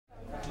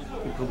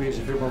probeer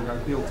zoveel mogelijk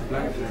uit beeld te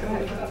blijven.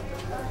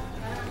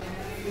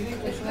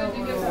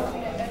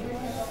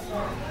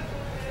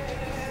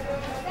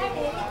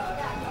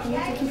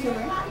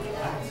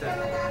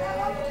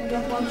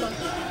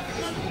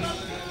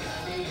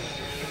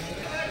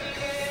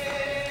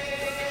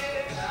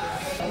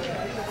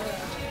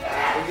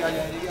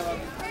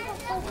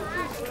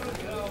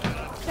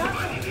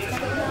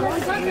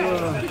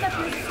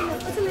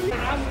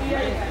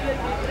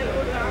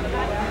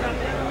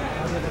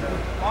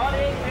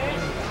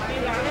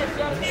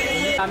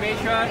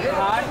 Rameshwar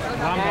Ghat,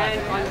 and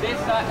on this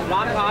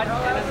Ram Ghat,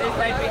 and on this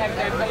side we have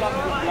temple of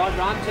Lord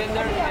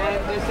Ramchandra,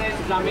 and this is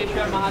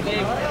Rameshwar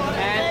Mahadev,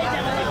 and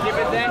it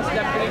represents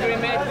the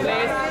pilgrimage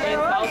place in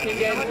South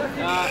India.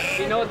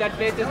 We know that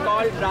place is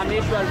called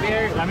Rameshwar,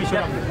 where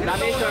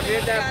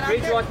the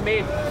bridge was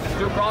made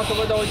to cross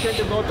over the ocean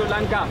to go to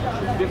Lanka.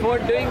 Before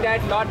doing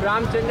that, Lord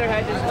Ramchandra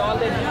had installed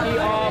the deity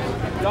of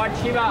Lord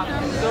Shiva.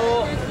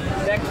 So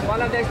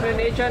one of the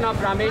explanation of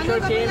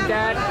Rameshwar came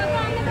that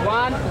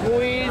one who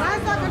is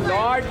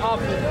Lord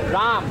of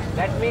Ram,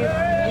 that means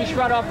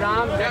Ishwar of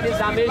Ram, that is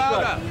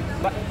Rameshwar.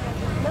 But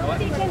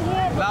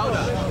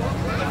louder.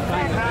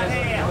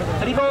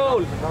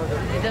 Haribol.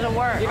 It doesn't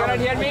work. You cannot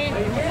hear me?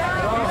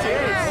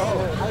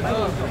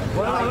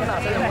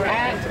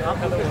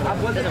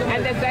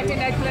 And the second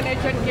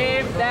explanation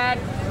came that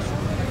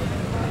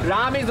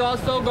Ram is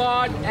also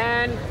God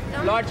and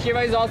Lord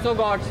Shiva is also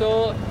God.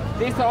 So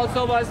this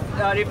also was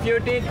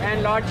refuted,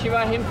 and Lord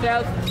Shiva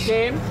himself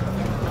came.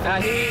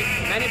 He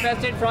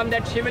manifested from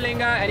that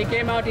Shivalinga, and he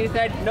came out. He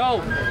said,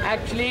 "No,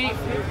 actually,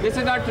 this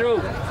is not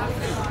true.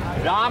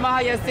 Rama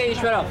Yasya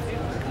Ishvara.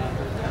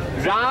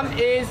 Ram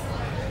is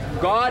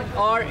God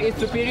or is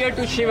superior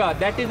to Shiva.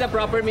 That is the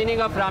proper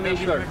meaning of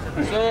Rameshwar."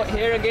 So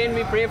here again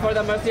we pray for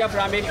the mercy of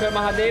Rameshwar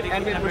Mahadev,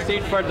 and we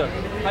proceed further.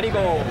 Hari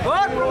Bo.